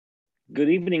Good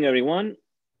evening, everyone,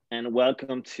 and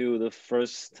welcome to the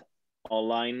first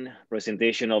online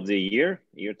presentation of the year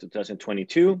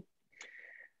 2022.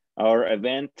 Our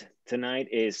event tonight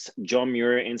is John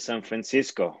Muir in San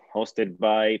Francisco, presented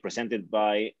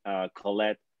by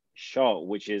Colette Shaw,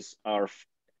 which is our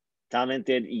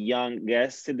talented young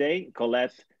guest today.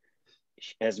 Colette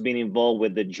has been involved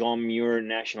with the John Muir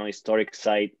National Historic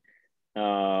Site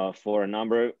for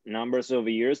numbers of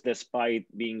years, despite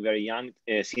being very young,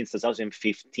 since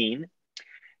 2015.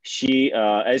 She,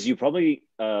 as you probably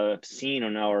seen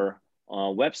on our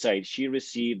website, she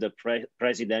received the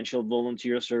Presidential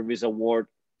Volunteer Service Award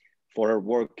for her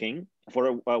work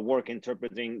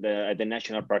interpreting the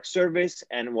National Park Service,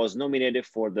 and was nominated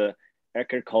for the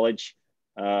Eckerd College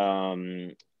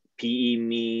PE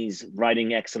Mies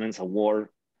Writing Excellence Award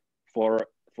for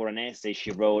an essay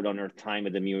she wrote on her time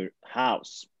at the Muir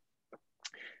House.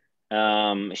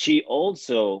 She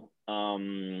also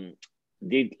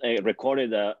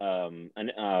recorded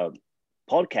a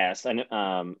podcast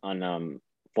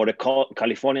for the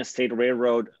California State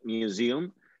Railroad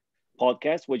Museum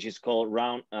podcast, which is called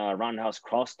Roundhouse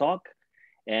Crosstalk.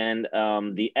 And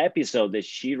the episode that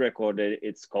she recorded,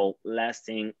 it's called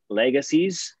Lasting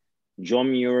Legacies,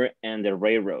 John Muir and the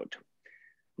Railroad.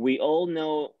 We all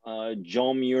know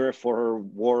John Muir for her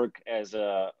work as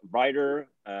a writer,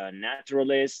 a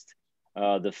naturalist,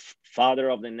 the father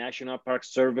of the National Park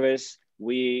Service.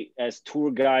 We, as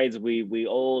tour guides, we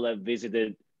all have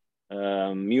visited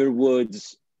Muir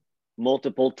Woods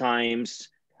multiple times.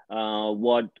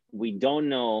 What we don't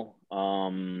know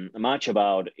much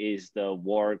about is the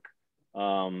work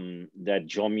that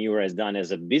John Muir has done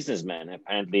as a businessman.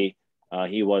 Apparently,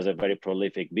 he was a very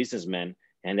prolific businessman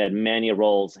and had many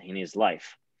roles in his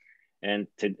life. And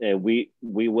we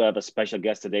will have a special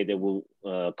guest today that will,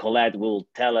 Colette will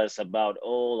tell us about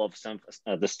all of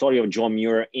the story of John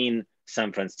Muir in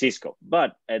San Francisco.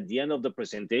 But at the end of the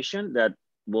presentation, that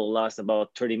will last about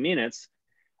 30 minutes,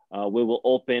 we will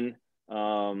open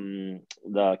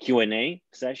the Q&A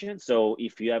session. So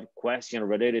if you have questions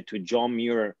related to John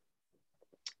Muir,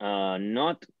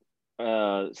 not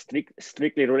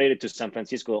strictly related to San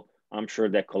Francisco, I'm sure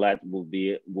that Colette will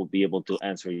be able to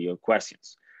answer your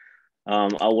questions.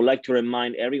 I would like to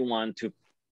remind everyone to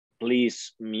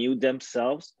please mute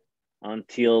themselves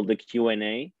until the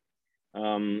Q&A.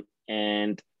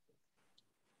 And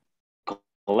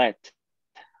Colette,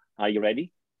 are you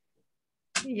ready?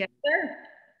 Yes, sir.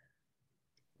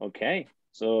 Okay,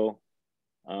 so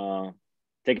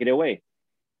take it away.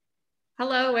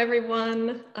 Hello,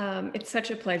 everyone. It's such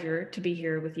a pleasure to be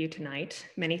here with you tonight.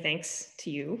 Many thanks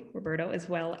to you, Roberto, as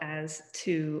well as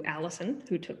to Allison,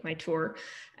 who took my tour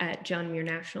at John Muir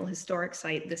National Historic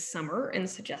Site this summer and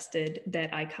suggested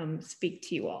that I come speak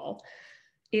to you all.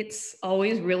 It's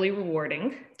always really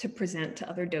rewarding to present to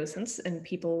other docents and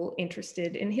people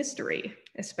interested in history,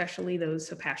 especially those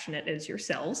so passionate as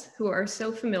yourselves, who are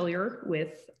so familiar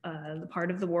with the part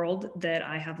of the world that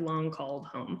I have long called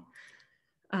home.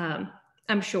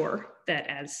 I'm sure that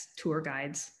as tour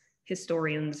guides,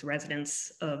 historians,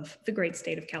 residents of the great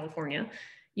state of California,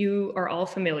 you are all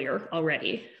familiar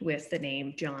already with the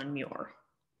name John Muir.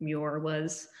 Muir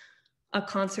was a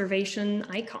conservation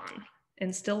icon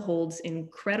and still holds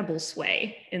incredible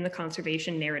sway in the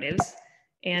conservation narratives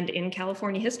and in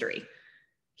California history.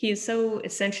 He is so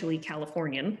essentially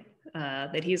Californian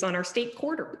that he is on our state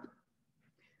quarter.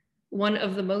 One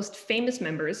of the most famous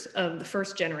members of the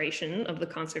first generation of the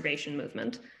conservation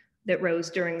movement that rose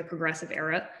during the Progressive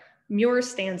Era, Muir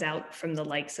stands out from the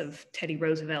likes of Teddy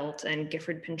Roosevelt and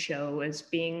Gifford Pinchot as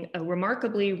being a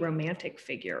remarkably romantic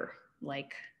figure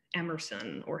like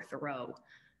Emerson or Thoreau.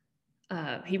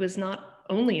 He was not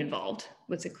only involved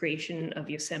with the creation of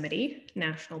Yosemite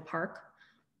National Park,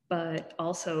 but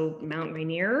also Mount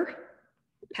Rainier,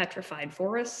 Petrified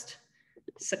Forest,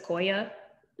 Sequoia,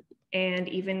 and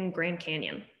even Grand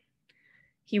Canyon.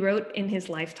 He wrote in his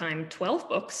lifetime 12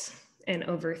 books and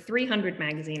over 300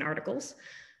 magazine articles,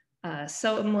 a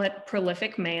somewhat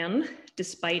prolific man,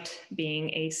 despite being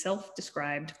a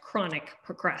self-described chronic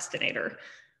procrastinator,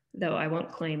 though I won't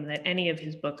claim that any of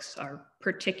his books are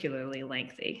particularly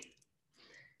lengthy.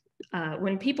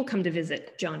 When people come to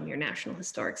visit John Muir National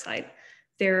Historic Site,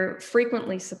 they're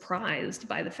frequently surprised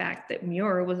by the fact that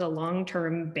Muir was a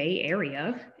long-term Bay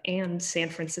Area and San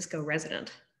Francisco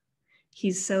resident.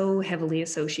 He's so heavily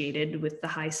associated with the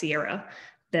High Sierra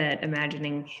that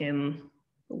imagining him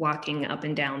walking up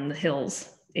and down the hills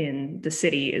in the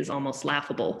city is almost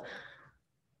laughable.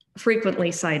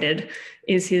 Frequently cited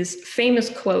is his famous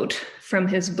quote from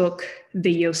his book,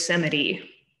 The Yosemite.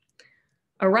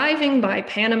 "Arriving by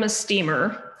Panama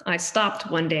steamer I stopped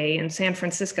one day in San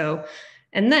Francisco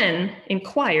and then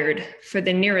inquired for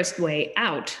the nearest way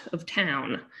out of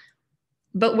town.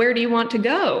 But where do you want to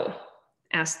go?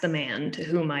 Asked the man to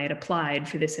whom I had applied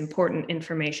for this important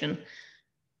information.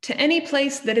 To any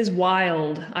place that is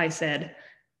wild, I said.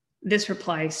 This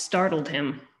reply startled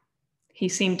him. He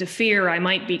seemed to fear I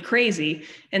might be crazy,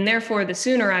 and therefore the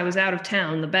sooner I was out of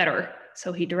town, the better.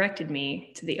 So he directed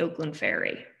me to the Oakland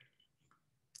Ferry.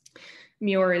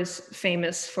 Muir is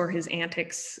famous for his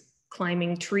antics,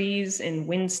 climbing trees in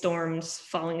windstorms,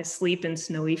 falling asleep in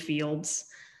snowy fields.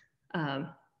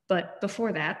 But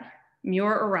before that,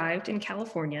 Muir arrived in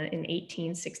California in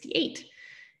 1868.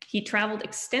 He traveled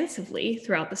extensively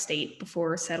throughout the state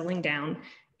before settling down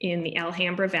in the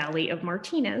Alhambra Valley of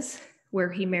Martinez,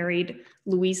 where he married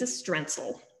Louisa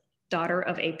Strentzel, daughter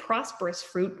of a prosperous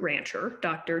fruit rancher,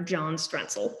 Dr. John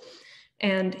Strentzel,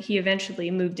 and he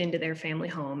eventually moved into their family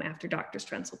home after Dr.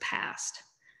 Strentzel passed.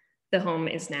 The home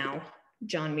is now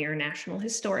John Muir National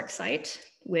Historic Site,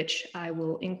 which I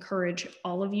will encourage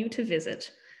all of you to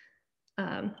visit.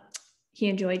 He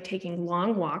enjoyed taking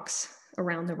long walks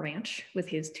around the ranch with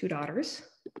his two daughters,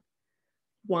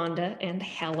 Wanda and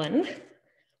Helen.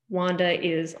 Wanda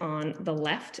is on the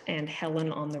left and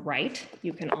Helen on the right.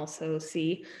 You can also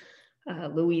see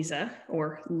Louisa,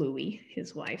 or Louie,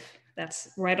 his wife. That's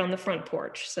right on the front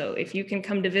porch. So if you can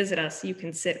come to visit us, you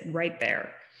can sit right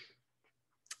there.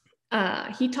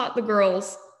 He taught the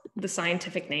girls the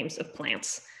scientific names of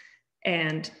plants,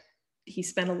 and he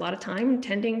spent a lot of time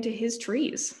tending to his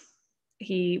trees.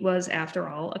 He was, after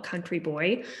all, a country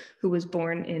boy who was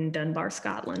born in Dunbar,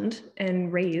 Scotland,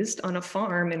 and raised on a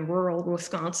farm in rural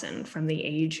Wisconsin from the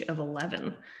age of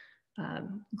 11.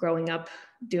 Growing up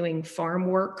doing farm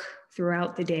work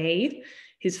throughout the day,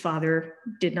 his father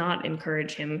did not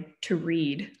encourage him to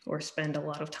read or spend a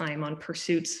lot of time on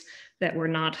pursuits that were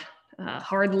not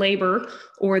hard labor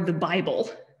or the Bible.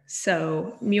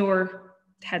 So Muir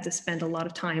had to spend a lot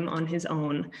of time on his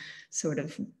own, sort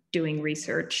of doing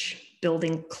research,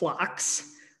 building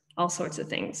clocks, all sorts of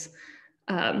things.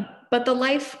 But the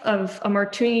life of a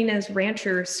Martinez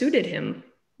rancher suited him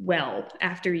well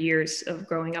after years of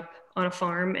growing up on a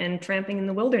farm and tramping in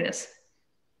the wilderness.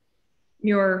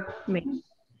 Muir may be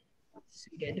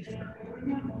suited for,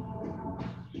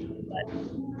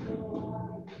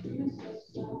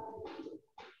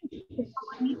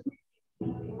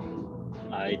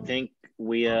 I think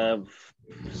we have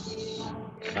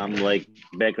some like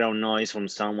background noise from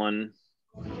someone.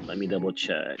 Let me double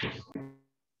check.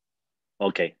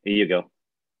 Okay, here you go.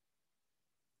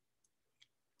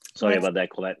 Sorry about that,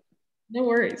 Colette. No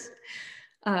worries.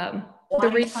 The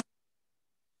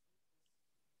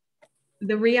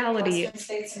reality.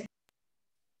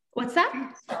 What's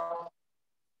that?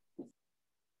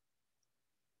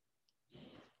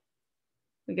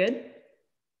 We good?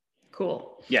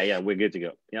 Cool. Yeah, we're good to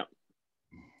go. Yeah.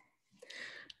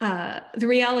 The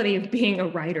reality of being a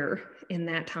writer in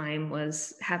that time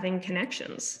was having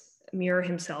connections. Muir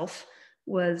himself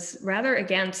was rather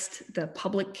against the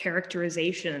public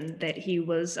characterization that he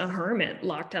was a hermit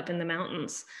locked up in the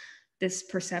mountains. This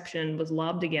perception was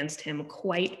lobbed against him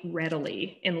quite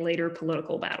readily in later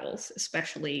political battles,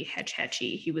 especially Hetch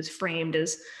Hetchy. He was framed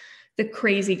as the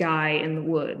crazy guy in the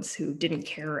woods who didn't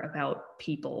care about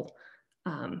people.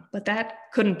 But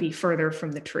that couldn't be further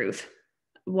from the truth.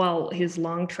 While his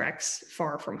long treks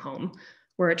far from home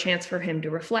were a chance for him to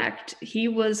reflect, he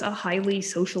was a highly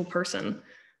social person,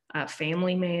 a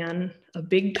family man, a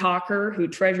big talker who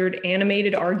treasured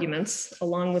animated arguments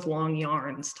along with long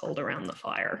yarns told around the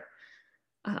fire.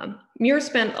 Muir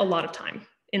spent a lot of time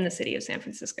in the city of San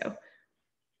Francisco.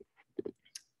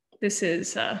 This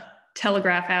is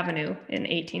Telegraph Avenue in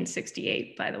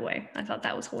 1868, by the way. I thought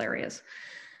that was hilarious.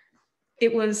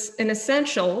 It was an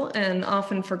essential and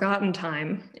often forgotten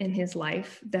time in his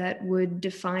life that would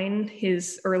define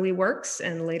his early works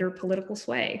and later political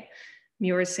sway.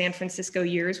 Muir's San Francisco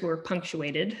years were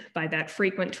punctuated by that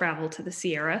frequent travel to the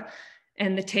Sierra,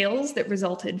 and the tales that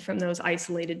resulted from those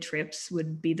isolated trips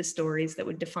would be the stories that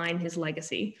would define his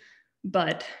legacy.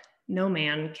 But no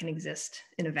man can exist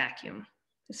in a vacuum,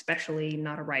 especially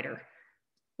not a writer.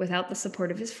 Without the support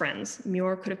of his friends,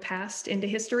 Muir could have passed into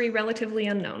history relatively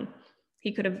unknown.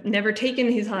 He could have never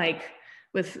taken his hike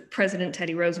with President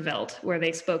Teddy Roosevelt, where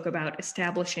they spoke about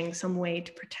establishing some way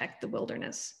to protect the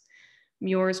wilderness.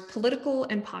 Muir's political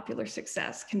and popular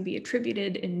success can be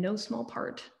attributed in no small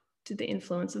part to the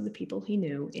influence of the people he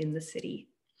knew in the city.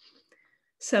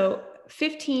 So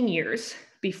 15 years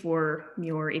before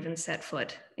Muir even set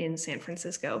foot in San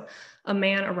Francisco, a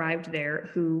man arrived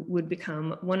there who would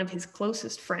become one of his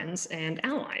closest friends and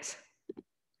allies,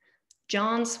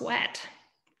 John Swett.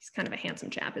 He's kind of a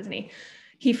handsome chap, isn't he?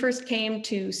 He first came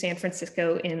to San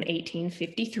Francisco in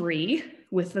 1853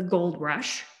 with the gold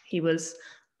rush. He was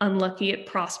unlucky at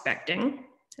prospecting.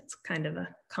 It's kind of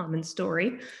a common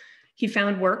story. He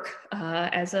found work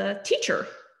as a teacher.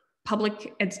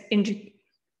 Public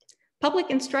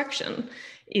instruction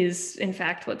is, in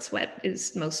fact, what Sweat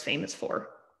is most famous for.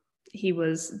 He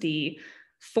was the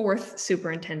 4th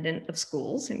superintendent of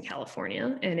schools in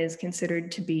California and is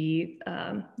considered to be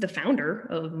the founder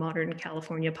of modern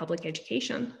California public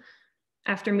education.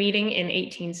 After meeting in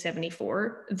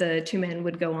 1874, the two men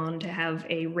would go on to have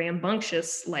a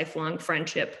rambunctious lifelong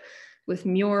friendship, with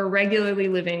Muir regularly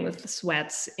living with the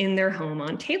Sweats in their home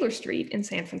on Taylor Street in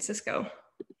San Francisco.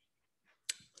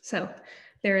 So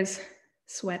there's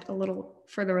Sweat a little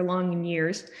further along in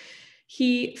years.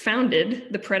 He founded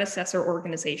the predecessor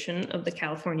organization of the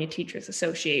California Teachers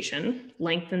Association,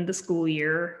 lengthened the school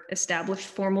year, established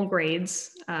formal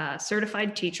grades,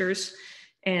 certified teachers,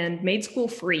 and made school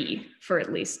free for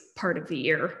at least part of the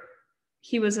year.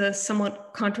 He was a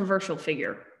somewhat controversial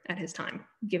figure at his time,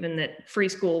 given that free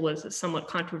school was a somewhat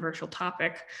controversial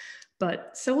topic,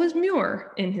 but so was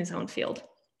Muir in his own field.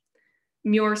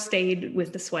 Muir stayed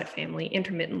with the Sweat family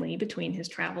intermittently between his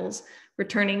travels,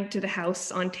 returning to the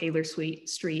house on Taylor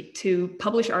Street to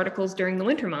publish articles during the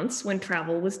winter months when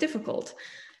travel was difficult,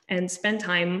 and spend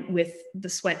time with the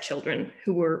Sweat children,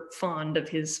 who were fond of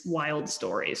his wild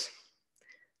stories.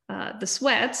 The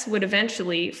Sweats would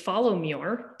eventually follow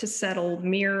Muir to settle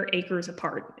mere acres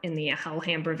apart in the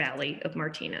Alhambra Valley of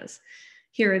Martinez.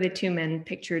 Here are the two men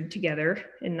pictured together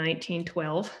in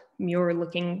 1912, Muir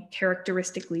looking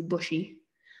characteristically bushy.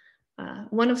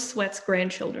 One of Sweat's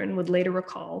grandchildren would later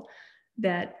recall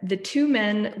that the two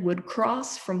men would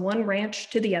cross from one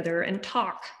ranch to the other and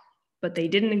talk, but they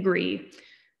didn't agree.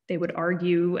 They would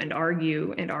argue and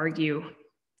argue and argue.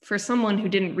 For someone who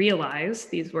didn't realize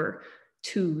these were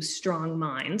two strong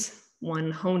minds, one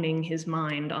honing his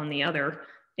mind on the other,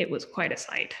 it was quite a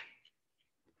sight.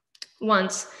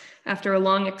 Once, after a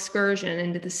long excursion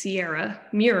into the Sierra,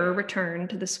 Muir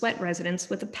returned to the Sweat residence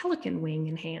with a pelican wing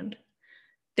in hand.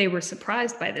 They were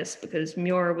surprised by this because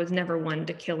Muir was never one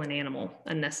to kill an animal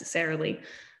unnecessarily,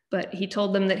 but he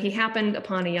told them that he happened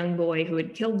upon a young boy who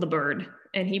had killed the bird,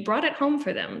 and he brought it home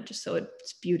for them just so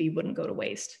its beauty wouldn't go to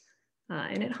waste.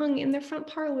 And it hung in their front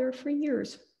parlor for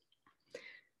years.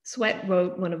 Sweat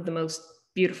wrote one of the most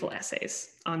beautiful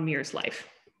essays on Muir's life,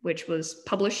 which was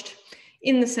published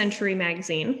in the Century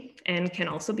magazine and can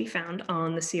also be found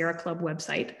on the Sierra Club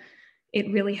website.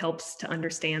 It really helps to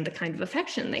understand the kind of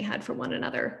affection they had for one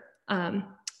another. And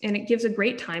it gives a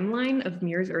great timeline of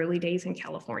Muir's early days in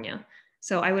California.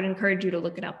 So I would encourage you to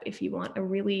look it up if you want a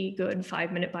really good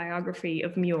 5-minute biography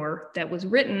of Muir that was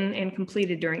written and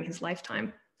completed during his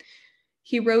lifetime.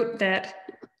 He wrote that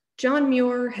John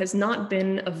Muir has not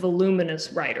been a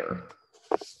voluminous writer.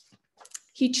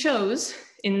 He chose,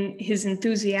 in his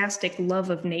enthusiastic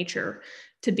love of nature,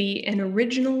 to be an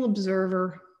original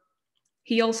observer.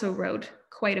 He also wrote,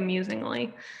 quite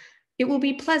amusingly, "It will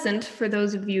be pleasant for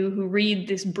those of you who read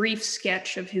this brief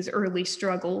sketch of his early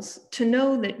struggles to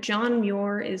know that John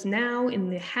Muir is now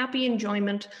in the happy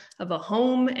enjoyment of a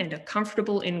home and a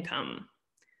comfortable income,"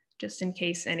 just in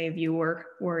case any of you were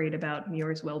worried about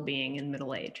Muir's well-being in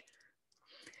middle age.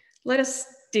 Let us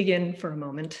dig in for a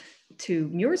moment to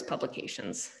Muir's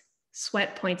publications.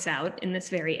 Sweat points out in this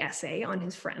very essay on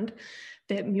his friend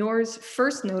that Muir's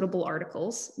first notable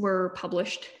articles were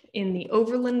published in the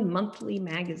Overland Monthly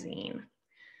magazine.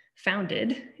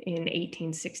 Founded in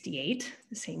 1868,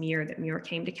 the same year that Muir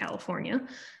came to California,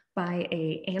 by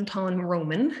Anton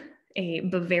Roman, a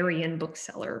Bavarian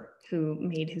bookseller who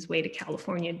made his way to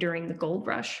California during the gold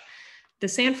rush. The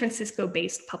San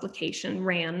Francisco-based publication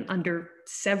ran under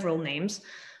several names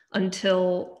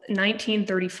until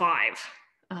 1935,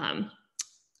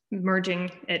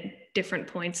 merging at different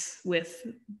points with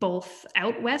both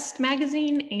Out West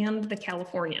magazine and the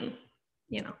Californian.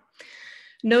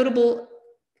 Notable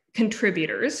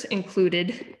contributors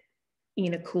included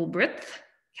Ina Coolbrith,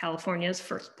 California's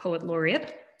first poet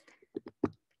laureate,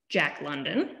 Jack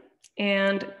London,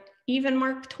 and even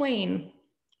Mark Twain.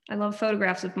 I love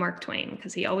photographs of Mark Twain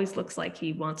because he always looks like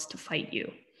he wants to fight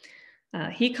you.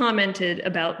 He commented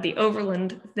about the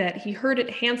Overland that he heard it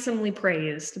handsomely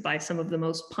praised by some of the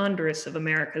most ponderous of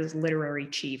America's literary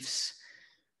chiefs.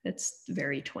 It's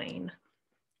very Twain.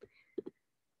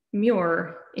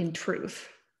 Muir, in truth,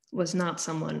 was not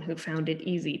someone who found it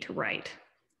easy to write.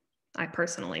 I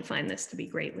personally find this to be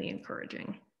greatly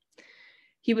encouraging.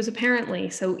 He was apparently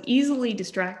so easily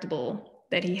distractible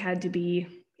that he had to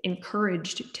be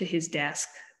encouraged to his desk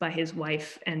by his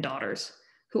wife and daughters,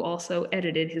 who also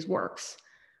edited his works.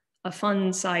 A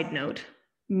fun side note,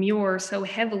 Muir so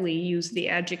heavily used the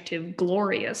adjective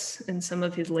glorious in some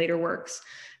of his later works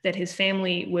that his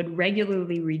family would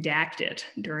regularly redact it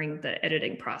during the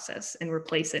editing process and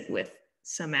replace it with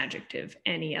some adjective,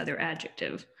 any other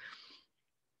adjective.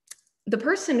 The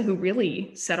person who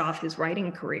really set off his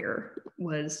writing career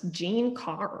was Jean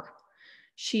Carr.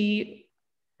 She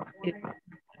is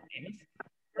famous,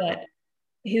 but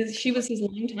she was his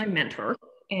longtime mentor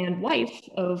and wife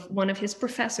of one of his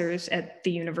professors at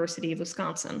the University of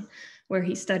Wisconsin, where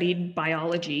he studied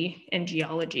biology and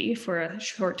geology for a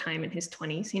short time in his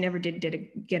 20s. He never did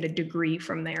get a degree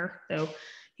from there, though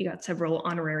he got several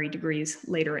honorary degrees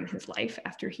later in his life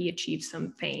after he achieved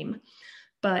some fame.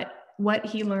 But what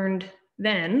he learned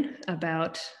then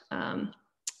about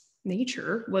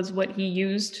nature was what he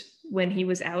used when he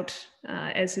was out,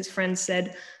 as his friends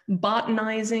said,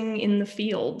 botanizing in the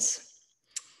fields.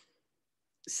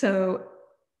 So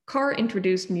Carr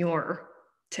introduced Muir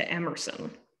to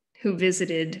Emerson, who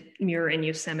visited Muir in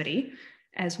Yosemite,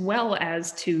 as well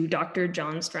as to Dr.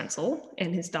 John Strentzel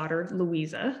and his daughter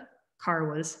Louisa.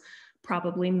 Carr was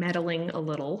probably meddling a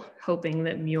little, hoping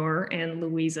that Muir and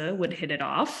Louisa would hit it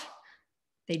off.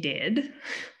 They did.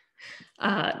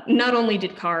 Not only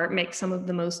did Carr make some of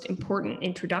the most important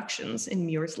introductions in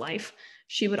Muir's life,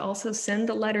 she would also send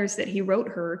the letters that he wrote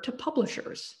her to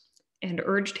publishers and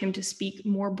urged him to speak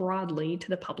more broadly to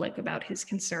the public about his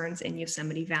concerns in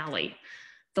Yosemite Valley.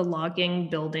 The logging,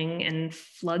 building, and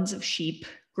floods of sheep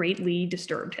greatly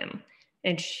disturbed him,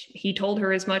 and he told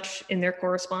her as much in their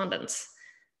correspondence.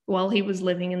 While he was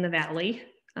living in the valley,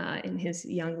 in his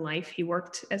young life, he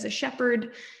worked as a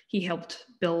shepherd. He helped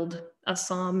build a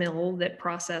sawmill that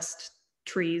processed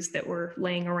trees that were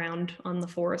laying around on the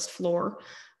forest floor.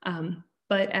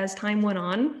 But as time went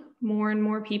on, more and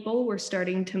more people were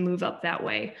starting to move up that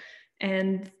way,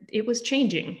 and it was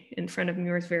changing in front of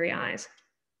Muir's very eyes.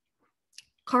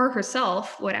 Carr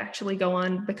herself would actually go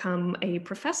on to become a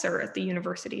professor at the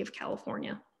University of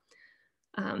California.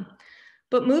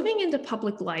 But moving into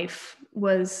public life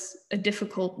was a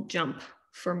difficult jump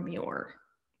for Muir.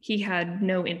 He had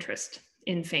no interest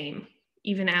in fame.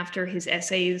 Even after his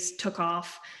essays took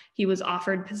off, he was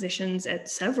offered positions at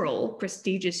several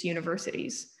prestigious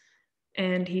universities.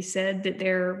 And he said that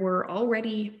there were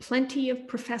already plenty of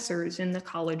professors in the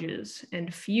colleges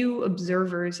and few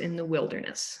observers in the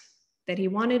wilderness, that he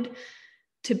wanted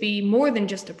to be more than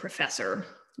just a professor,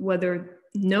 whether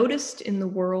noticed in the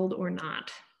world or not.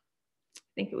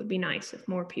 I think it would be nice if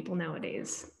more people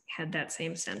nowadays had that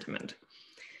same sentiment.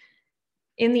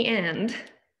 In the end,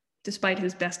 despite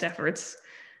his best efforts,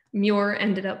 Muir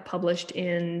ended up published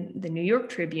in the New York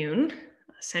Tribune,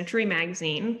 Century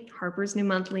Magazine, Harper's New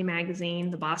Monthly Magazine,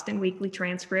 the Boston Weekly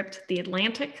Transcript, The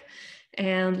Atlantic,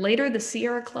 and later the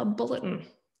Sierra Club Bulletin,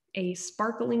 a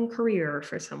sparkling career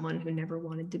for someone who never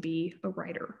wanted to be a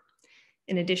writer,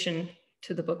 in addition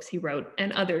to the books he wrote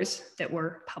and others that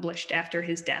were published after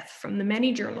his death from the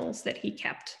many journals that he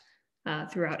kept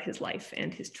throughout his life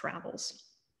and his travels.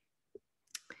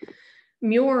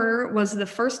 Muir was the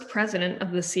first president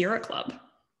of the Sierra Club.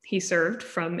 He served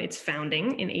from its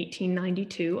founding in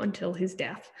 1892 until his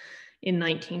death in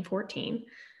 1914.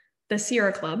 The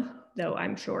Sierra Club, though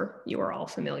I'm sure you are all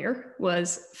familiar,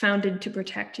 was founded to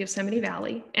protect Yosemite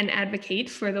Valley and advocate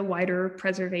for the wider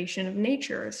preservation of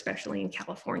nature, especially in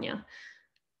California.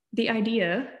 The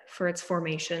idea for its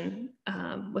formation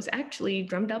was actually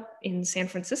drummed up in San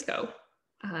Francisco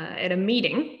at a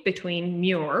meeting between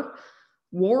Muir,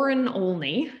 Warren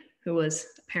Olney, who was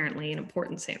apparently an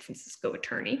important San Francisco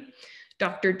attorney,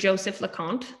 Dr. Joseph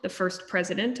LeConte, the first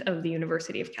president of the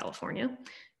University of California,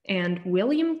 and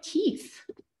William Keith.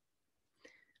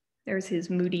 There's his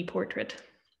moody portrait,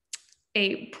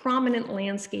 a prominent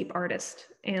landscape artist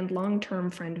and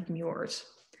long-term friend of Muir's.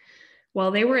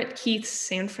 While they were at Keith's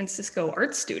San Francisco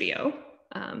art studio,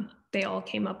 they all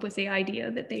came up with the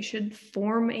idea that they should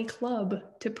form a club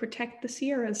to protect the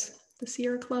Sierras, the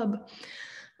Sierra Club.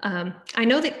 I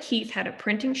know that Keith had a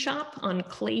printing shop on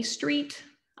Clay Street.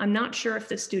 I'm not sure if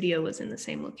the studio was in the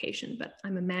same location, but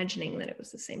I'm imagining that it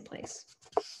was the same place.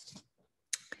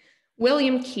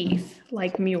 William Keith,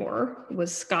 like Muir,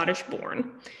 was Scottish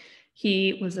born.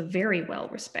 He was a very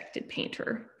well-respected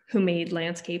painter who made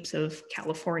landscapes of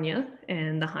California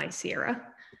and the High Sierra.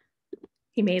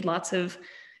 He made lots of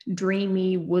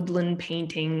dreamy woodland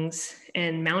paintings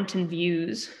and mountain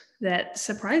views that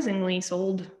surprisingly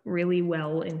sold really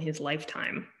well in his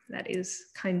lifetime. That is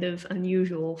kind of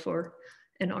unusual for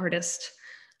an artist,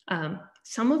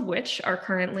 some of which are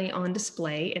currently on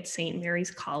display at St.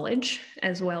 Mary's College,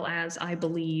 as well as, I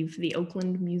believe, the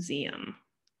Oakland Museum.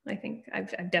 I think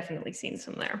I've definitely seen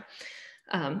some there.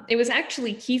 It was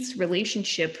actually Keith's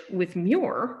relationship with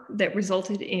Muir that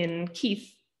resulted in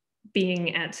Keith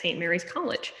being at St. Mary's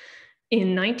College.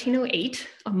 In 1908,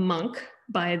 a monk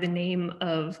by the name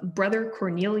of Brother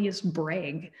Cornelius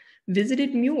Bragg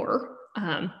visited Muir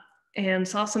and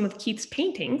saw some of Keith's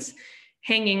paintings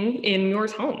hanging in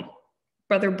Muir's home.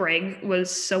 Brother Bragg was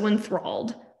so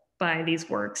enthralled by these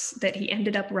works that he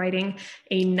ended up writing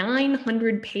a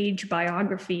 900-page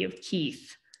biography of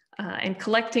Keith and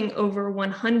collecting over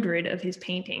 100 of his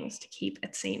paintings to keep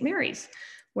at St. Mary's,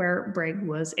 where Bragg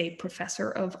was a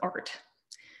professor of art.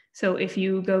 So if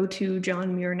you go to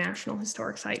John Muir National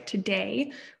Historic Site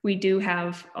today, we do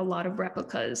have a lot of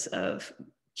replicas of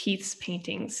Keith's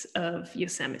paintings of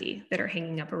Yosemite that are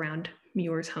hanging up around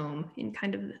Muir's home in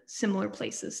kind of similar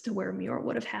places to where Muir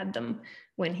would have had them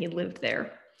when he lived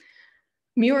there.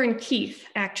 Muir and Keith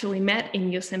actually met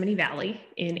in Yosemite Valley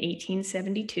in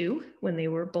 1872 when they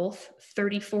were both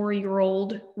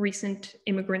 34-year-old recent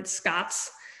immigrant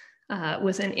Scots,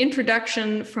 with an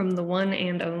introduction from the one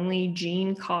and only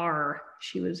Jean Carr.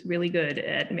 She was really good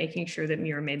at making sure that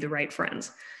Muir made the right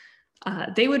friends.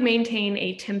 They would maintain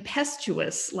a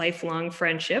tempestuous lifelong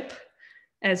friendship,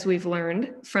 as we've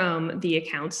learned from the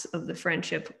accounts of the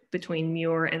friendship between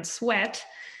Muir and Sweat.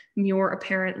 Muir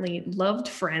apparently loved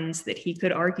friends that he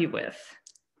could argue with.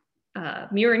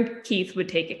 Muir and Keith would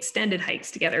take extended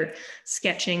hikes together,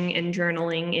 sketching and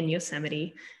journaling in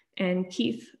Yosemite, and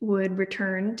Keith would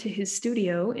return to his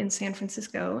studio in San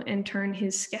Francisco and turn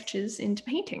his sketches into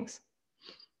paintings.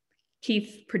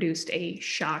 Keith produced a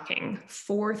shocking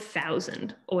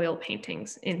 4,000 oil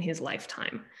paintings in his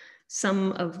lifetime,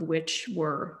 some of which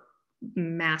were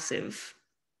massive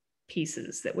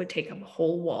pieces that would take up a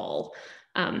whole wall.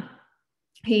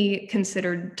 He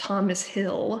considered Thomas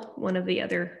Hill, one of the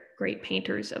other great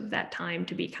painters of that time,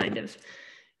 to be kind of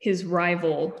his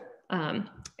rival.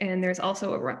 And there's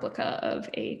also a replica of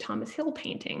a Thomas Hill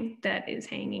painting that is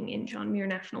hanging in John Muir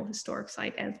National Historic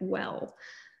Site as well.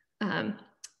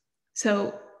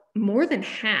 So more than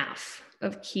half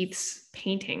of Keith's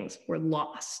paintings were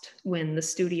lost when the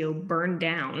studio burned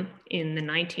down in the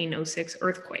 1906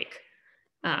 earthquake.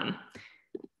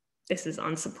 This is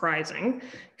unsurprising,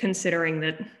 considering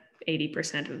that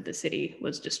 80% of the city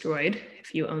was destroyed.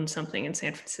 If you owned something in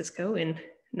San Francisco in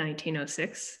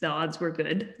 1906, the odds were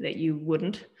good that you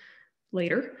wouldn't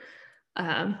later.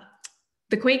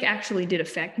 The quake actually did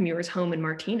affect Muir's home in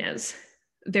Martinez.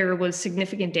 There was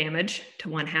significant damage to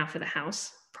one half of the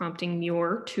house, prompting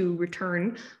Muir to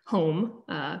return home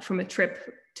from a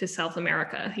trip to South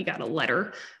America. He got a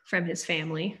letter from his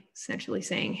family essentially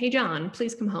saying, "Hey, John,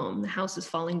 please come home. The house is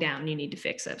falling down. You need to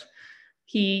fix it."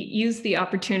 He used the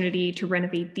opportunity to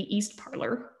renovate the East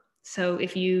Parlor. So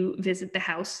if you visit the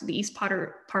house, the East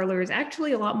Parlor is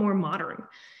actually a lot more modern.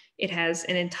 It has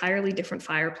an entirely different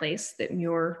fireplace that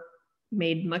Muir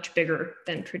made much bigger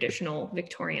than traditional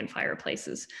Victorian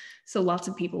fireplaces. So lots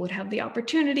of people would have the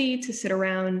opportunity to sit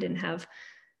around and have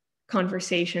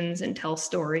conversations and tell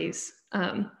stories.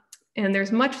 And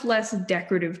there's much less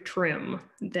decorative trim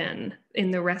than in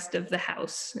the rest of the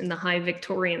house in the high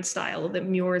Victorian style that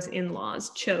Muir's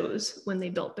in-laws chose when they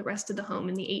built the rest of the home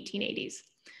in the 1880s.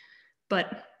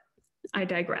 But I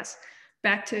digress.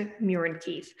 Back to Muir and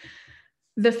Keith.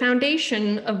 The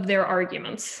foundation of their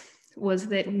arguments was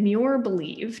that Muir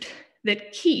believed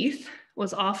that Keith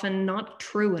was often not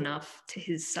true enough to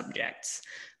his subjects,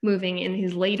 moving in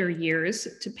his later years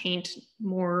to paint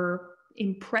more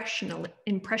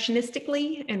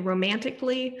impressionistically and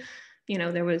romantically. You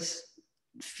know, there was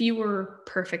fewer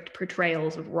perfect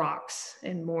portrayals of rocks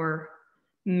and more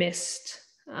mist.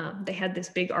 They had this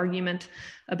big argument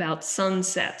about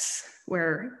sunsets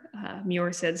where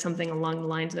Muir said something along the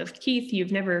lines of, "Keith,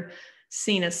 you've never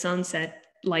seen a sunset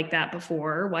like that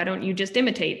before. Why don't you just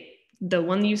imitate the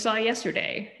one you saw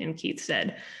yesterday?" And Keith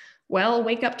said, "Well,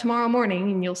 wake up tomorrow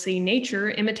morning and you'll see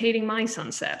nature imitating my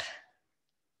sunset."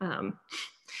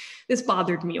 This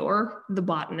bothered Muir, the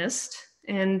botanist,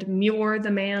 and Muir,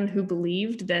 the man who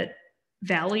believed that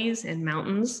valleys and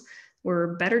mountains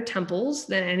were better temples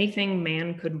than anything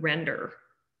man could render.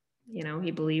 You know,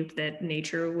 he believed that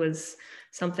nature was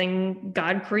something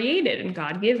God created and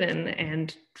God-given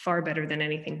and far better than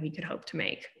anything we could hope to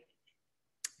make.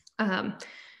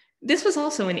 This was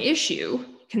also an issue,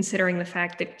 considering the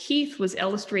fact that Keith was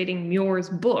illustrating Muir's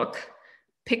book,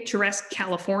 Picturesque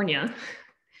California.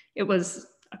 It was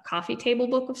a coffee table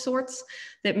book of sorts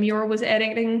that Muir was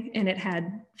editing, and it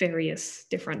had various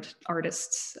different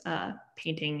artists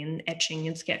painting and etching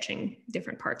and sketching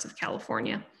different parts of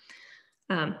California.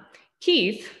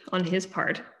 Keith, on his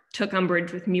part, took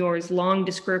umbrage with Muir's long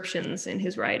descriptions in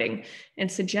his writing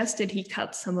and suggested he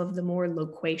cut some of the more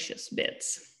loquacious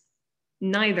bits.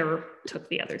 Neither took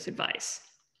the other's advice.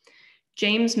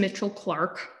 James Mitchell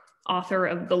Clark, author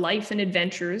of The Life and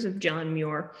Adventures of John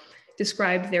Muir,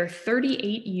 described their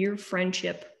 38-year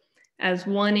friendship as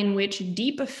one in which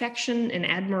deep affection and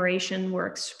admiration were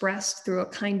expressed through a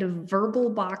kind of verbal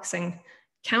boxing,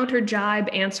 counter jibe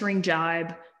answering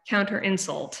jibe, counter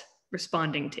insult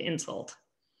responding to insult.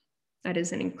 That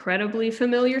is an incredibly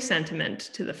familiar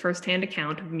sentiment to the firsthand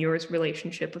account of Muir's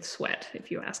relationship with Sweat, if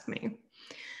you ask me.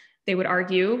 They would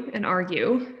argue,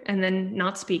 and then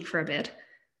not speak for a bit,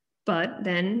 but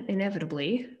then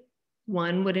inevitably,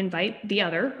 one would invite the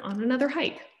other on another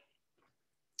hike.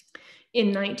 In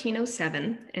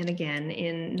 1907, and again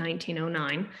in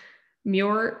 1909,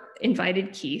 Muir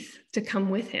invited Keith to come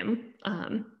with him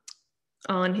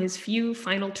on his few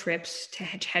final trips to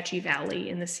Hetch Hetchy Valley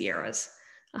in the Sierras,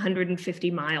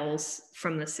 150 miles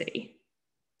from the city.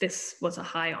 This was a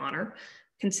high honor,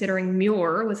 considering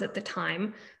Muir was at the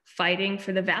time fighting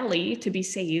for the valley to be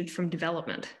saved from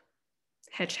development.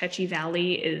 Hetch Hetchy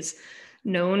Valley is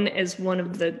known as one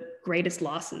of the greatest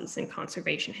losses in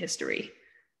conservation history.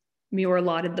 Muir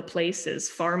lauded the place as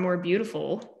far more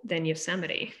beautiful than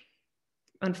Yosemite.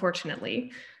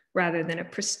 Unfortunately, rather than a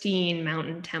pristine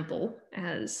mountain temple,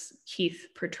 as Keith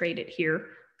portrayed it here,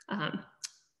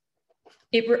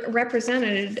 it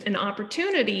represented an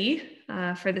opportunity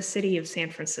for the city of San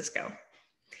Francisco.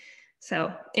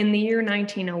 So in the year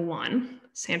 1901,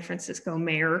 San Francisco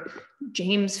Mayor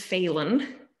James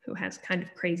Phelan, who has kind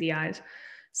of crazy eyes,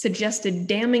 suggested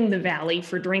damming the valley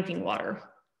for drinking water.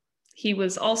 He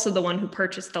was also the one who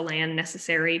purchased the land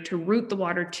necessary to route the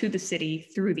water to the city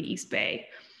through the East Bay.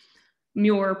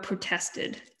 Muir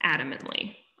protested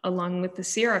adamantly, along with the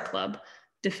Sierra Club,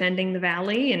 defending the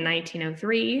valley in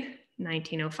 1903,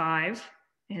 1905,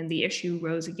 and the issue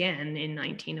rose again in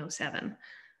 1907.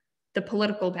 The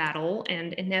political battle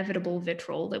and inevitable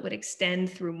vitriol that would extend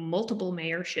through multiple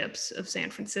mayorships of San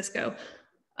Francisco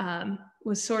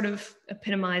was sort of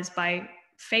epitomized by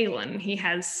Phelan. He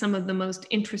has some of the most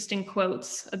interesting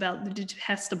quotes about the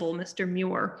detestable Mr.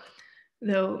 Muir,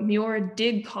 though Muir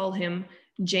did call him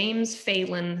James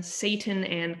Phelan, Satan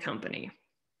and Company.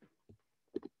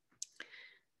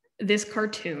 This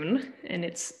cartoon and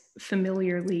its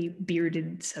familiarly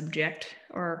bearded subject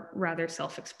are rather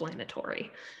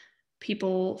self-explanatory.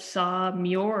 People saw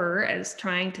Muir as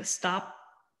trying to stop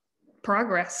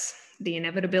progress, the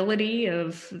inevitability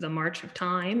of the march of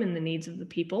time and the needs of the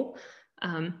people.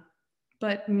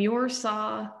 But Muir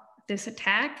saw this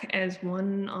attack as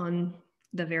one on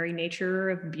the very nature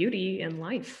of beauty and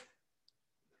life.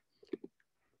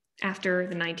 After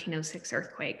the 1906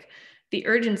 earthquake, the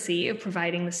urgency of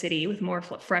providing the city with more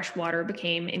fresh water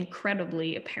became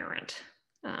incredibly apparent.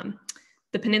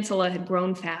 The peninsula had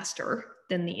grown faster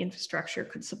than the infrastructure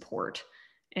could support,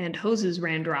 and hoses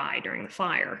ran dry during the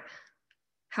fire.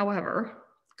 However,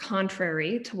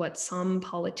 contrary to what some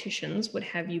politicians would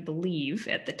have you believe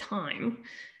at the time,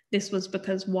 this was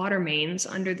because water mains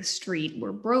under the street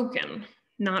were broken,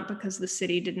 not because the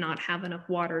city did not have enough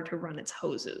water to run its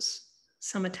hoses.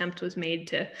 Some attempt was made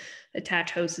to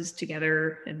attach hoses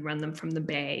together and run them from the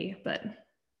bay, but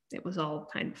it was all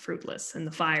kind of fruitless, and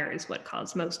the fire is what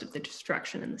caused most of the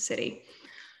destruction in the city.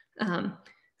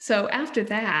 So after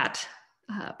that,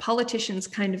 politicians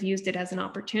kind of used it as an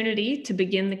opportunity to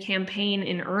begin the campaign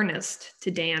in earnest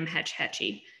to dam Hetch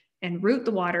Hetchy and route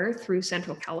the water through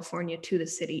Central California to the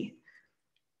city.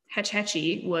 Hetch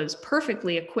Hetchy was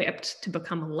perfectly equipped to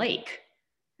become a lake.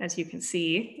 As you can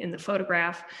see in the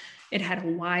photograph, it had a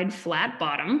wide flat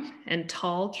bottom and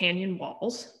tall canyon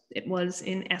walls. It was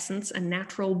in essence a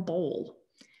natural bowl.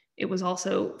 It was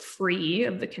also free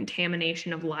of the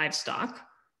contamination of livestock.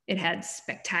 It had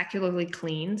spectacularly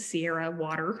clean Sierra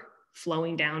water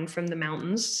flowing down from the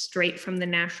mountains, straight from the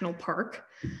national park.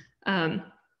 And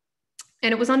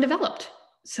it was undeveloped.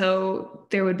 So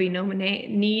there would be no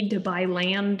need to buy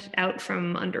land out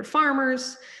from under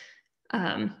farmers.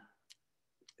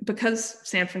 Because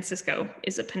San Francisco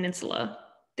is a peninsula,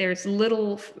 there's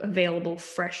little available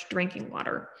fresh drinking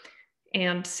water.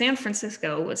 And San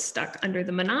Francisco was stuck under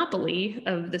the monopoly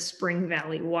of the Spring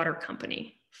Valley Water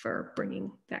Company for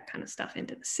bringing that kind of stuff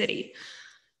into the city.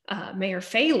 Mayor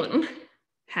Phelan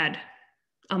had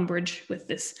umbrage with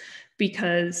this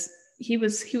because he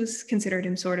was considered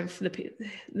him sort of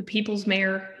the people's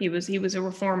mayor. He was a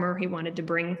reformer. He wanted to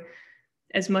bring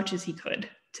as much as he could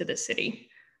to the city.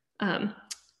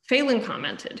 Phelan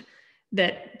commented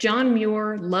that John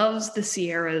Muir loves the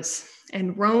Sierras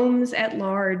and roams at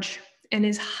large and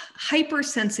is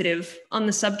hypersensitive on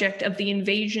the subject of the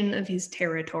invasion of his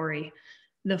territory.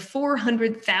 The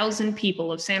 400,000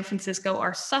 people of San Francisco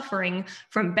are suffering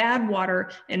from bad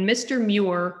water, and Mr.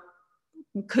 Muir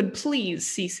could please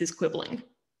cease his quibbling.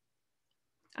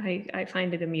 I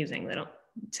find it amusing that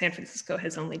San Francisco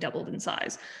has only doubled in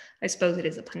size. I suppose it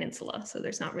is a peninsula, so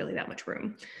there's not really that much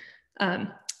room.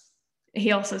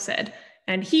 He also said,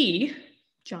 and he,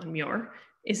 John Muir,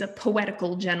 is a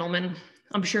poetical gentleman.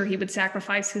 I'm sure he would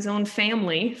sacrifice his own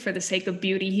family for the sake of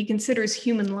beauty. He considers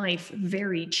human life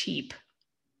very cheap.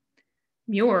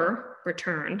 Muir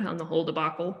returned on the whole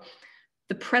debacle.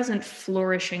 The present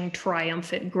flourishing,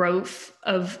 triumphant growth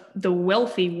of the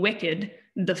wealthy wicked,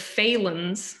 the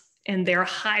Phalans and their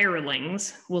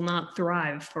hirelings, will not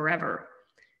thrive forever.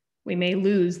 We may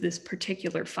lose this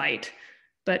particular fight,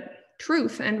 but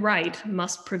truth and right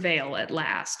must prevail at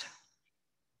last.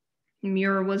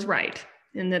 Muir was right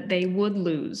in that they would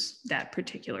lose that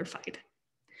particular fight.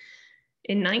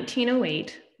 In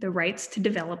 1908, the rights to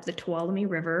develop the Tuolumne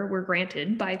River were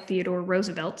granted by Theodore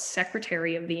Roosevelt,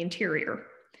 Secretary of the Interior.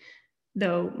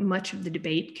 Though much of the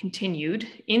debate continued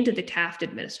into the Taft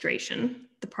administration,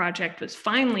 the project was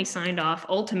finally signed off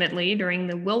ultimately during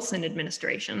the Wilson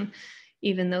administration,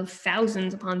 even though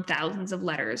thousands upon thousands of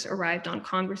letters arrived on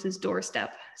Congress's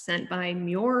doorstep, sent by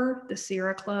Muir, the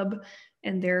Sierra Club,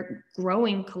 and their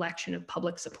growing collection of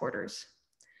public supporters.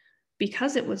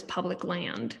 Because it was public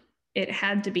land, it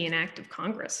had to be an act of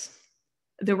Congress.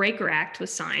 The Raker Act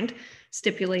was signed,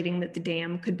 stipulating that the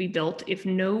dam could be built if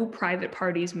no private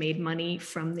parties made money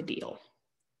from the deal.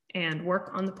 And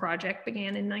work on the project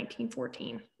began in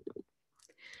 1914.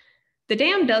 The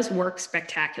dam does work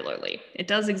spectacularly. It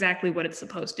does exactly what it's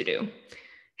supposed to do.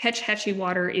 Hetch Hetchy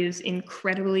water is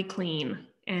incredibly clean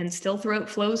and still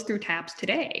flows through taps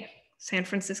today. San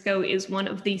Francisco is one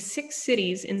of the 6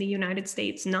 cities in the United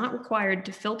States not required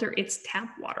to filter its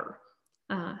tap water,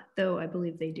 though I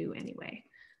believe they do anyway.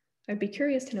 I'd be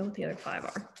curious to know what the other 5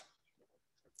 are.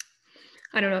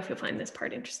 I don't know if you'll find this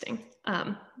part interesting,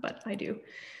 but I do.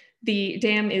 The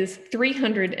dam is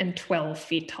 312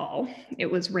 feet tall. It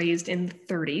was raised in the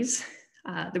 30s.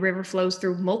 The river flows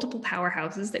through multiple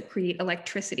powerhouses that create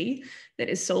electricity that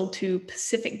is sold to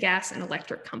Pacific Gas and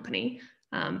Electric Company,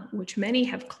 which many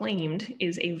have claimed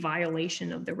is a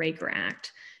violation of the Raker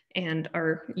Act and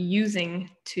are using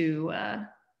to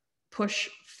push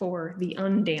for the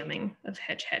undamming of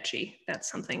Hetch Hetchy.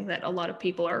 That's something that a lot of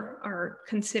people are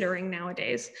considering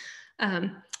nowadays.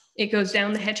 It goes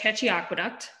down the Hetch Hetchy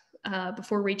Aqueduct.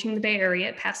 Before reaching the Bay Area,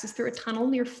 it passes through a tunnel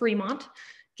near Fremont,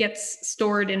 gets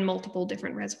stored in multiple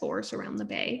different reservoirs around the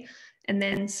bay, and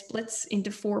then splits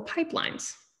into 4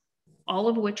 pipelines, all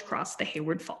of which cross the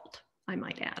Hayward Fault, I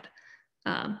might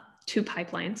add. 2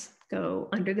 pipelines go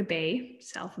under the bay,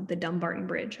 south of the Dumbarton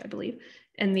Bridge, I believe,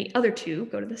 and the other 2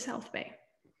 go to the South Bay.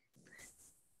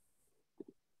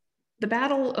 The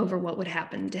battle over what would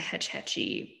happen to Hetch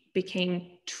Hetchy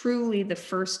became truly the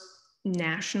first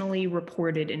nationally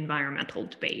reported environmental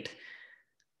debate.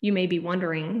 You may be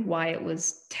wondering why it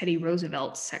was Teddy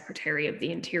Roosevelt, Secretary of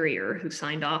the Interior, who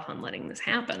signed off on letting this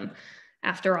happen.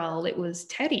 After all, it was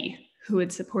Teddy who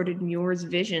had supported Muir's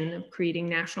vision of creating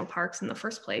national parks in the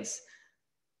first place.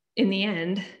 In the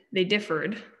end, they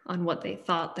differed on what they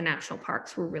thought the national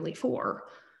parks were really for,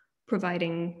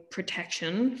 providing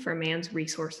protection for man's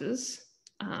resources,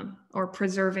 or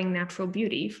preserving natural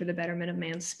beauty for the betterment of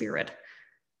man's spirit.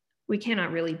 We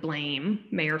cannot really blame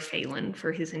Mayor Phelan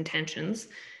for his intentions.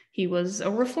 He was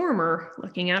a reformer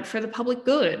looking out for the public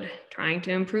good, trying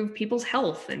to improve people's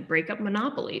health and break up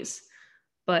monopolies.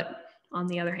 But on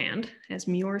the other hand, as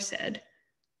Muir said,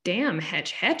 damn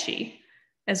Hetch Hetchy,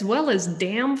 as well as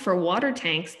dam for water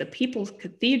tanks the people's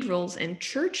cathedrals and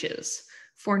churches,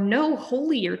 for no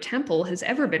holier temple has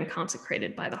ever been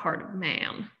consecrated by the heart of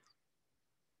man.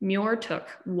 Muir took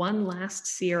one last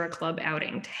Sierra Club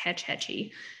outing to Hetch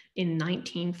Hetchy in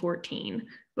 1914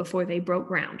 before they broke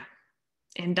ground,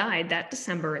 and died that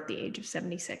December at the age of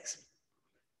 76.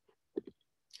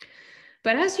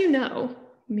 But as you know,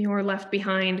 Muir left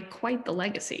behind quite the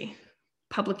legacy.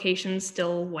 Publications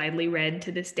still widely read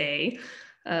to this day,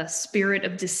 a spirit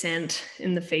of dissent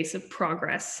in the face of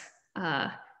progress,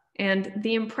 and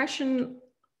the impression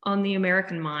on the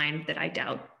American mind that I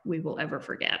doubt we will ever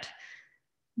forget.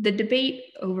 The debate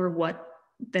over what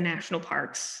the national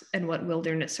parks and what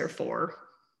wilderness are for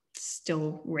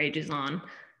still rages on.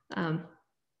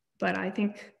 But I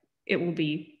think it will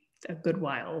be a good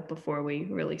while before we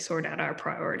really sort out our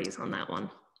priorities on that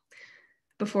one.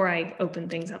 before I open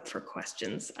things up for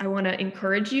questions, I want to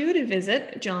encourage you to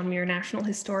visit John Muir National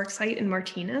Historic Site in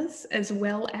Martinez, as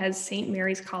well as St.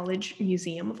 Mary's College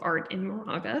Museum of Art in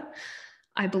Moraga.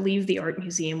 I believe the art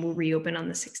museum will reopen on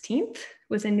the 16th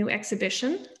with a new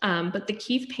exhibition, but the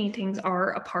Keith paintings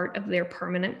are a part of their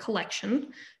permanent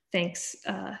collection, thanks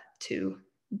to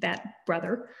that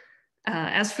brother.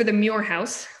 As for the Muir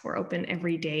House, we're open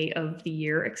every day of the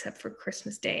year except for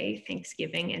Christmas Day,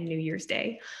 Thanksgiving, and New Year's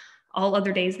Day. All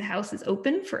other days, the house is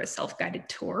open for a self-guided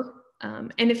tour.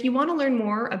 And if you want to learn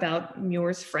more about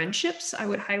Muir's friendships, I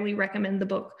would highly recommend the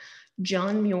book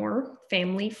John Muir,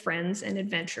 Family, Friends, and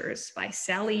Adventures by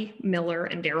Sally Miller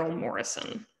and Daryl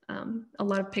Morrison. A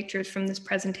lot of pictures from this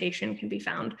presentation can be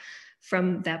found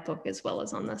from that book as well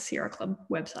as on the Sierra Club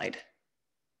website.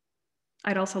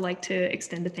 I'd also like to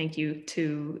extend a thank you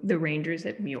to the rangers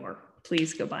at Muir.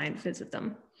 Please go by and visit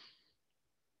them.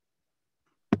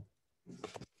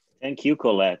 Thank you,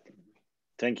 Colette.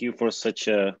 Thank you for such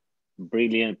a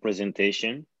brilliant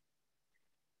presentation.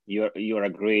 You're a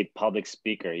great public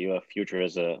speaker. You have a future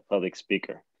as a public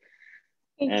speaker.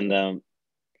 And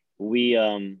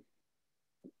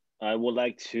I would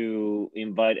like to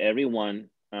invite everyone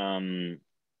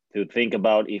to think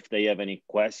about if they have any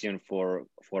question for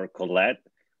Colette.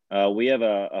 We have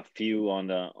a few on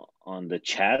the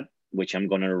chat, which I'm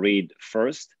gonna read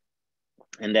first,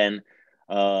 and then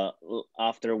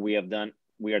after we are done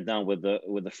with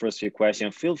the first few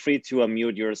questions, feel free to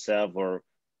unmute yourself or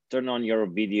turn on your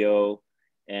video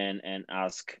and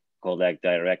ask Colette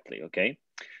directly. Okay.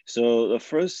 So the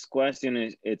first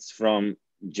question it's from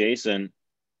Jason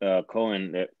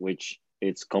Cohen, which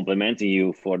it's complimenting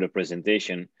you for the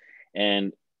presentation.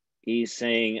 And he's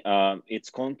saying it's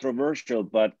controversial,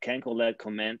 but can Colette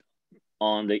comment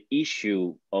on the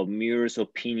issue of Muir's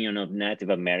opinion of Native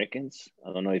Americans?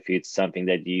 I don't know if it's something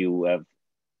that you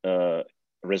have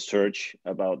researched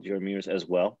about your Muirs as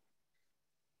well.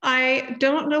 I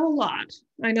don't know a lot.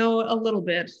 I know a little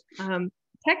bit.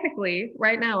 Technically,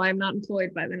 right now, I'm not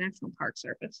employed by the National Park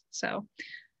Service. So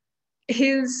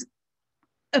his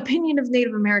opinion of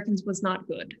Native Americans was not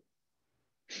good.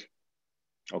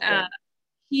 Okay.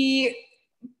 He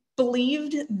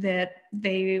believed that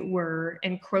they were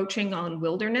encroaching on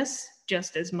wilderness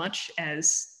just as much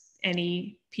as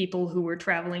any people who were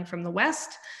traveling from the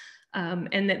West,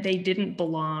 and that they didn't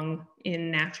belong in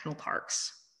national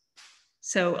parks.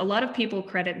 So a lot of people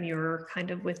credit Muir kind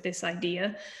of with this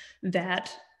idea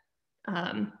that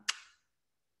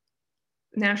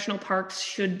national parks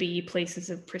should be places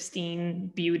of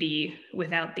pristine beauty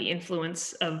without the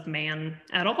influence of man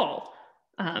at all.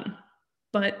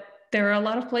 But there are a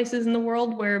lot of places in the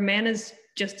world where man is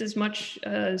just as much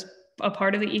as a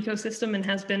part of the ecosystem and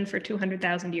has been for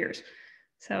 200,000 years.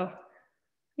 So,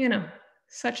 you know,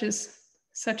 such is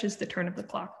the turn of the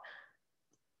clock.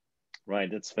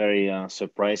 Right, that's very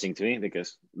surprising to me,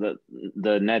 because the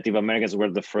Native Americans were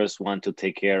the first one to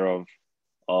take care of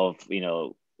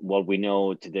what we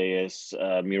know today as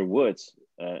Muir Woods,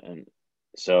 and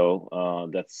so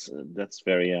that's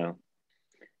very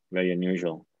very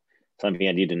unusual, something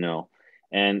I didn't know.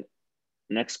 And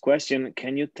next question,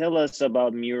 can you tell us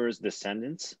about Muir's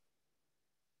descendants?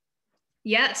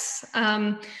 Yes,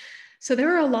 so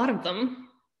there are a lot of them.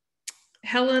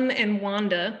 Helen and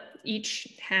Wanda each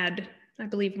had, I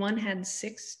believe one had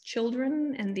 6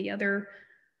 children and the other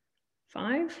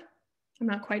 5. I'm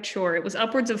not quite sure. It was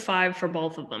upwards of 5 for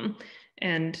both of them.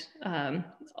 And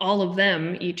all of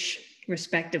them, each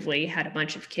respectively, had a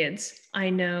bunch of kids. I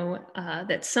know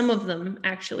that some of them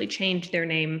actually changed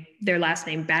their last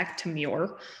name back to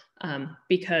Muir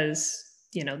because,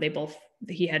 you know,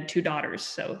 he had 2 daughters,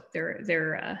 so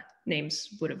their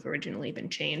names would have originally been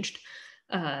changed.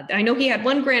 I know he had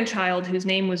one grandchild whose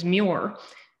name was Muir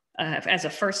as a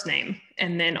first name,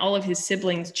 and then all of his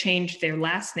siblings changed their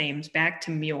last names back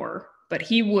to Muir, but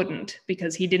he wouldn't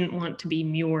because he didn't want to be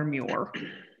Muir.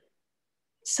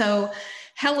 So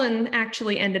Helen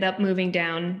actually ended up moving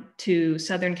down to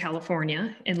Southern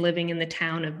California and living in the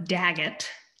town of Daggett,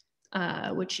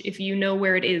 which if you know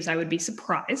where it is, I would be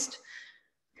surprised.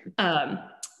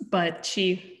 But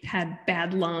she had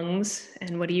bad lungs,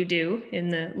 and what do you do in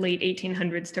the late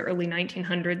 1800s to early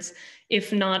 1900s,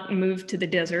 if not move to the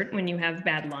desert when you have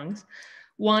bad lungs?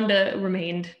 Wanda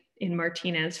remained in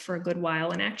Martinez for a good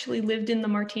while and actually lived in the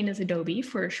Martinez adobe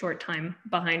for a short time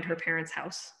behind her parents'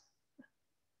 house.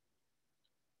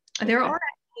 Okay. There are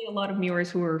actually a lot of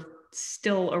Muirs who are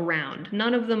still around,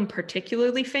 none of them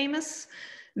particularly famous,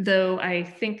 though I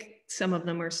think some of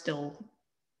them are still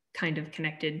kind of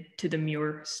connected to the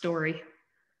Muir story.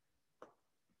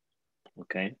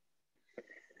 Okay.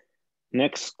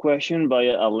 Next question by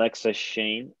Alexa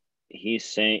Shane. He's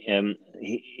saying,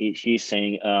 she's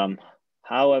saying,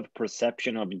 how have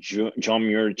perception of John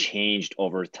Muir changed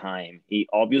over time? He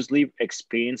obviously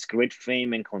experienced great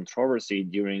fame and controversy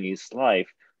during his life,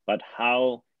 but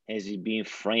how has he been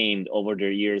framed over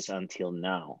the years until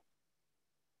now?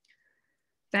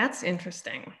 That's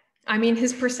interesting. I mean,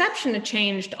 his perception had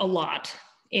changed a lot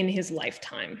in his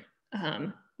lifetime.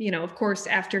 Of course,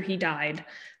 after he died,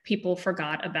 people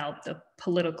forgot about the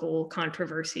political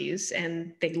controversies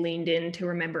and they leaned into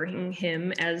remembering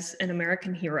him as an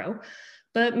American hero.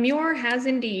 But Muir has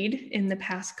indeed, in the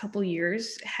past couple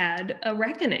years, had a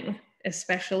reckoning,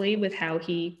 especially with how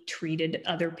he treated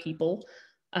other people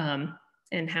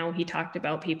and how he talked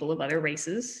about people of other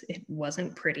races. It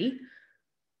wasn't pretty.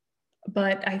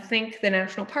 But I think the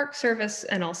National Park Service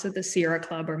and also the Sierra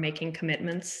Club are making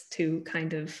commitments to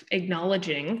kind of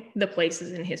acknowledging the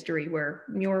places in history where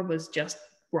Muir was just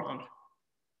wrong.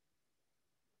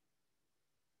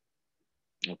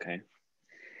 Okay.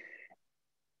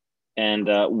 And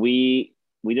we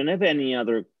don't have any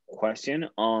other question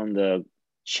on the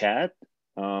chat.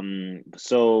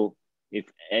 So if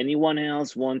anyone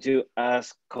else want to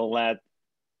ask Colette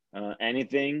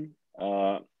anything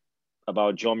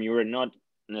about John Muir, not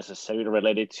necessarily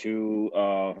related to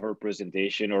her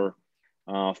presentation, or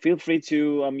feel free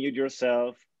to unmute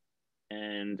yourself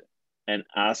and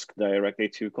ask directly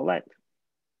to Colette.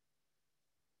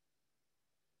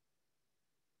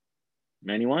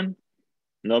 Anyone?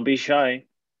 Don't be shy.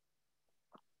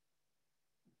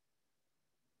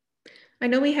 I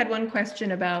know we had one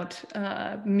question about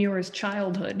Muir's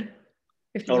childhood.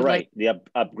 If you would right, like. The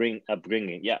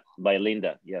upbringing, yeah, by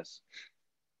Linda, yes.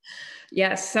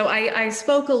 Yes, so I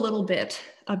spoke a little bit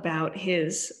about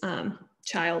his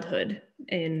childhood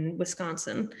in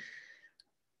Wisconsin.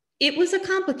 It was a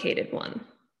complicated one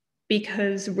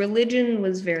because religion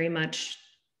was very much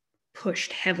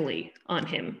pushed heavily on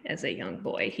him as a young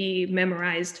boy. He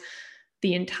memorized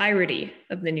the entirety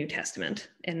of the New Testament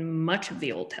and much of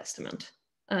the Old Testament.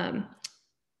 And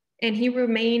he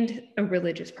remained a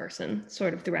religious person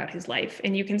sort of throughout his life.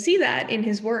 And you can see that in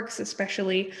his works,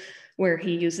 especially where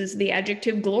he uses the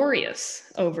adjective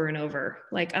glorious over and over,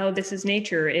 like, oh, this is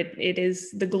nature. It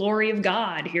is the glory of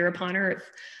God here upon earth.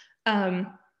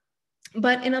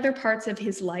 But in other parts of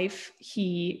his life,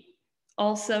 he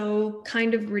also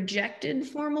kind of rejected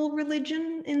formal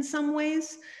religion in some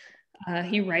ways.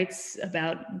 He writes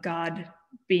about God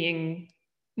being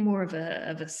more of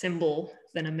a symbol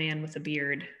than a man with a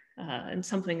beard, and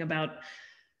something about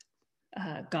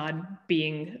God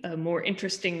being a more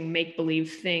interesting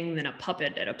make-believe thing than a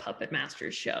puppet at a puppet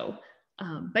master's show.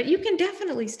 But you can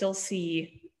definitely still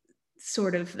see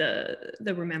sort of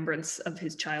the remembrance of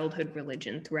his childhood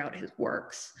religion throughout his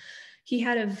works. He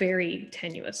had a very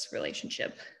tenuous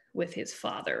relationship with his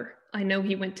father. I know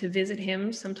he went to visit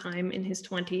him sometime in his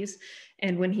 20s,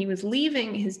 and when he was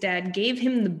leaving, his dad gave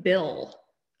him the bill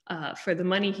for the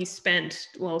money he spent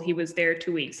while he was there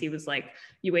 2 weeks. He was like,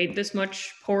 you ate this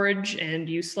much porridge and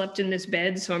you slept in this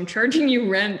bed, so I'm charging you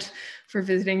rent for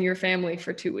visiting your family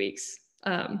for 2 weeks.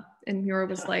 And Muir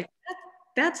was like,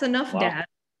 that's enough, wow. Dad.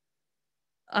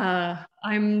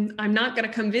 I'm not going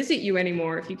to come visit you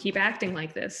anymore if you keep acting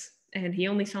like this. And he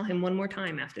only saw him one more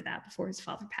time after that before his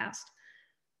father passed.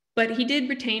 But he did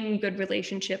retain good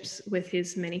relationships with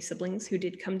his many siblings who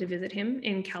did come to visit him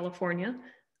in California,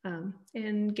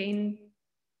 and gain,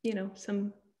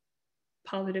 some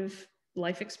positive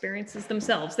life experiences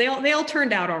themselves. They all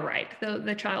turned out all right.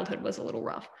 The childhood was a little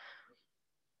rough.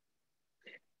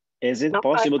 Is it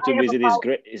possible to visit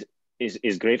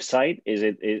his gravesite? Is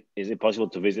it possible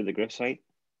to visit the gravesite?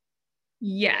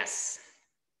 Yes,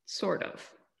 sort of.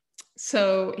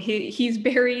 So he's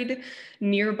buried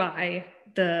nearby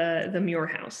the Muir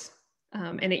house.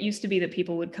 And it used to be that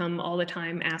people would come all the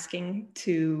time asking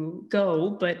to go,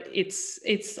 but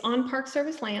it's on Park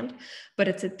Service land, but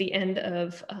it's at the end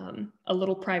of a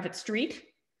little private street.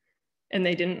 And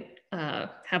they didn't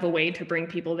have a way to bring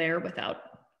people there without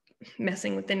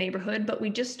messing with the neighborhood. But we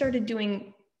just started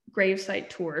doing gravesite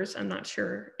tours. I'm not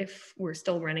sure if we're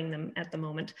still running them at the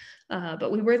moment,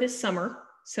 but we were this summer.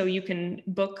 So you can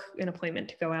book an appointment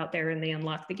to go out there and they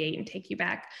unlock the gate and take you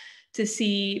back to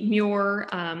see Muir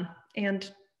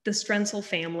and the Strenzel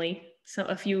family. So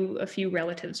a few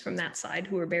relatives from that side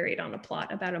who are buried on a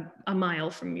plot about a mile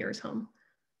from Muir's home.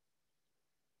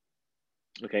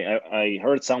 Okay, I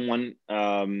heard someone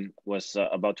was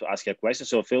about to ask you a question,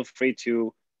 so feel free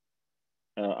to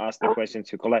ask the question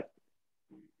to Colette.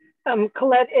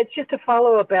 Colette, it's just a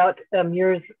follow about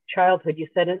Muir's childhood. You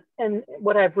said, and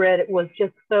what I've read, it was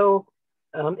just so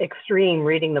extreme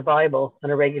reading the Bible on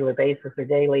a regular basis or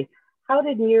daily. How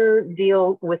did Muir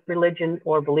deal with religion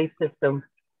or belief system?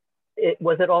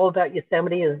 Was it all about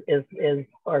Yosemite as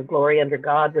our glory under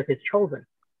God with his children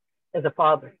as a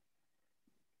father?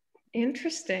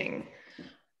 Interesting.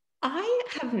 I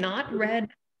have not read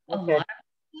a lot of that,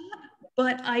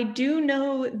 but I do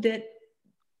know that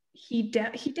he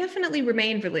definitely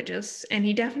remained religious, and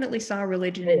he definitely saw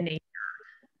religion in nature.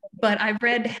 But I've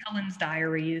read Helen's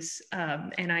diaries,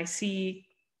 and I see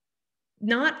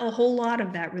not a whole lot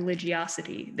of that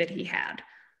religiosity that he had.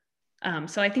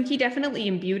 So I think he definitely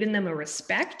imbued in them a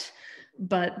respect,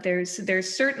 but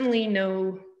there's certainly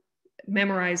no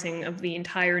memorizing of the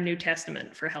entire New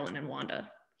Testament for Helen and Wanda.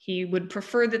 He would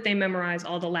prefer that they memorize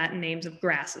all the Latin names of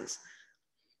grasses.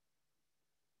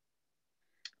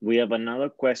 We have another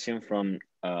question from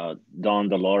Don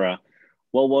Delora.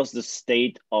 What was the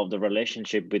state of the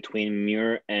relationship between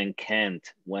Muir and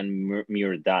Kent when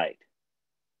Muir died?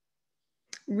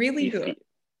 Really good.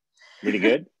 Really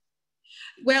good?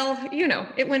 Well, you know,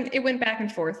 it went back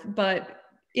and forth, but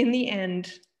in the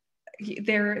end,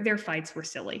 their fights were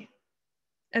silly.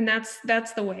 And that's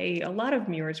the way a lot of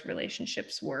Muir's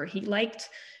relationships were. He liked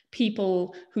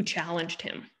people who challenged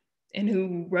him and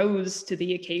who rose to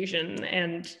the occasion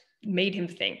and made him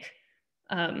think.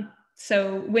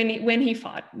 So when he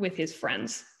fought with his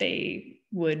friends, they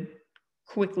would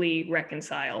quickly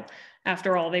reconcile.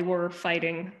 After all, they were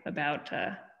fighting about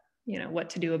you know, what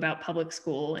to do about public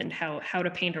school and how to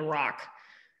paint a rock.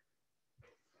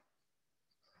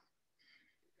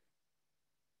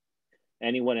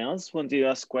 Anyone else want to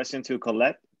ask a question to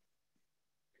Colette?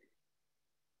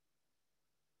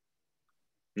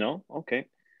 No? Okay.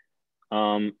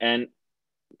 And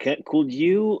could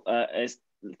you, as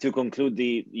to conclude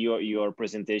your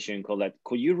presentation, Colette,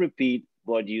 could you repeat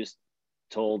what you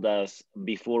told us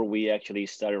before we actually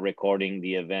started recording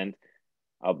the event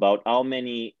about how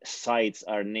many sites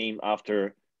are named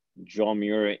after John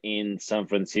Muir in San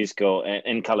Francisco and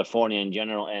in California in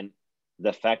general, and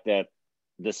the fact that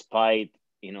despite,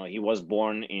 you know, he was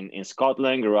born in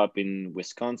Scotland, grew up in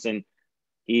Wisconsin,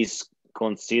 he's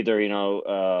considered, you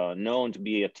know, known to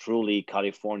be a truly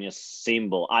California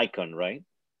symbol icon, right?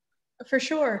 For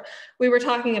sure. We were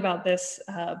talking about this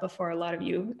before a lot of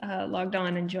you logged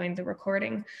on and joined the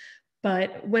recording.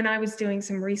 But when I was doing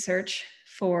some research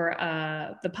for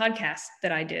the podcast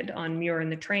that I did on Muir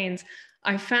and the trains,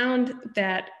 I found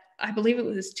that I believe it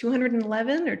was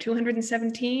 211 or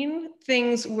 217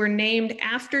 things were named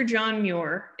after John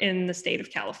Muir in the state of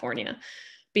California,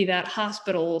 be that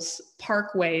hospitals,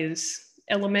 parkways,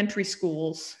 elementary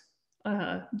schools,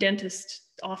 dentist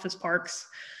office parks,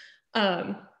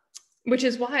 which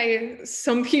is why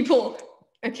some people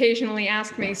occasionally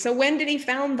ask me, so when did he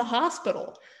found the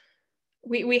hospital?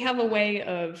 We have a way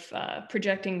of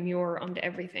projecting Muir onto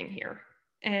everything here.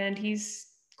 And he's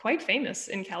quite famous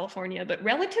in California, but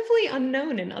relatively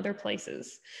unknown in other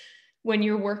places. When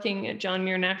you're working at John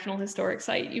Muir National Historic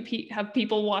Site, you have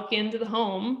people walk into the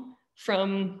home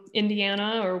from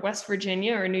Indiana or West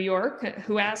Virginia or New York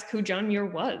who ask who John Muir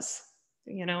was.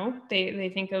 You know,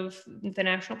 they think of the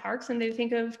national parks and they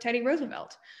think of Teddy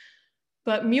Roosevelt.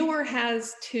 But Muir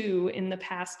has too, in the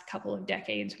past couple of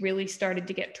decades, really started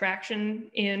to get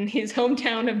traction in his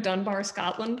hometown of Dunbar,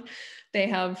 Scotland. They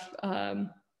have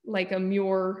like a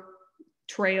Muir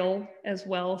trail as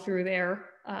well through there.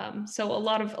 So a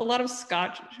lot of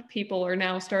Scotch people are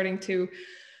now starting to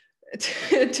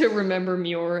remember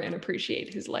Muir and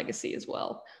appreciate his legacy as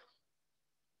well.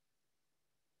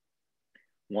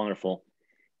 Wonderful.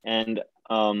 And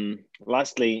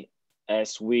lastly,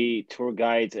 as we tour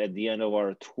guides at the end of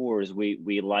our tours,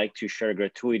 we like to share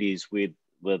gratuities with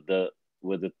the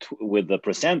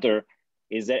presenter.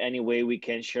 Is there any way we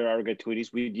can share our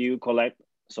gratuities with you, Colette?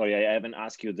 Sorry, I haven't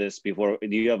asked you this before. Do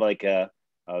you have like a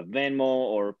Venmo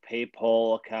or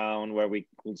PayPal account where we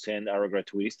could send our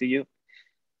gratuities to you?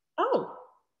 Oh,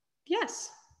 yes.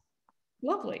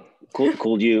 Lovely.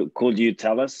 Could you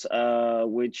tell us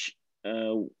which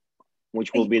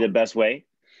will be the best way?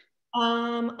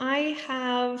 I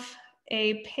have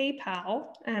a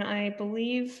PayPal, and I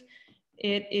believe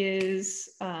it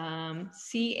is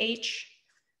CHACOLETTIE.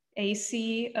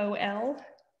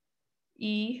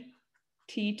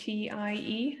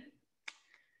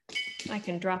 I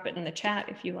can drop it in the chat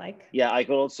if you like. Yeah, I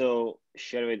could also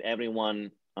share with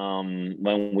everyone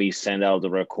when we send out the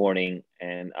recording,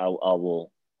 and I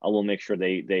will make sure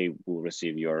they will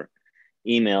receive your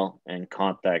email and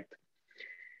contact.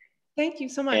 Thank you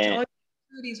so much. All your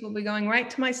gratuities will be going right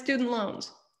to my student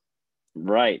loans.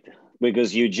 Right,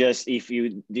 because if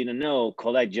you didn't know,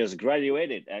 Colette just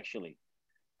graduated actually.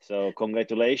 So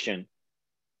congratulations.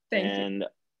 And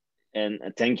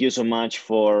thank you so much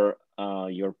for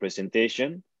your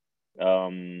presentation.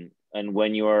 And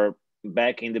when you are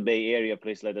back in the Bay Area,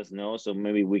 please let us know, so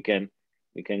maybe we can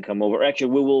come over.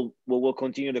 Actually, we will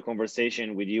continue the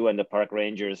conversation with you and the park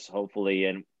rangers, hopefully,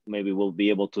 and maybe we'll be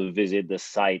able to visit the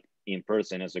site in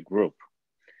person as a group.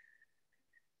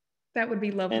 That would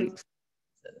be lovely. And,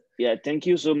 yeah, thank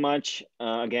you so much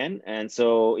again. And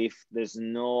so if there's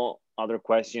no other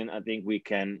question, I think we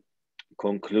can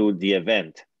conclude the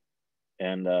event.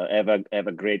 And have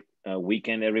a great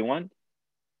weekend, everyone.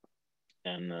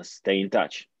 And stay in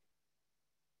touch.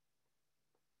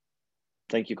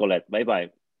 Thank you, Colette.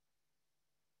 Bye-bye.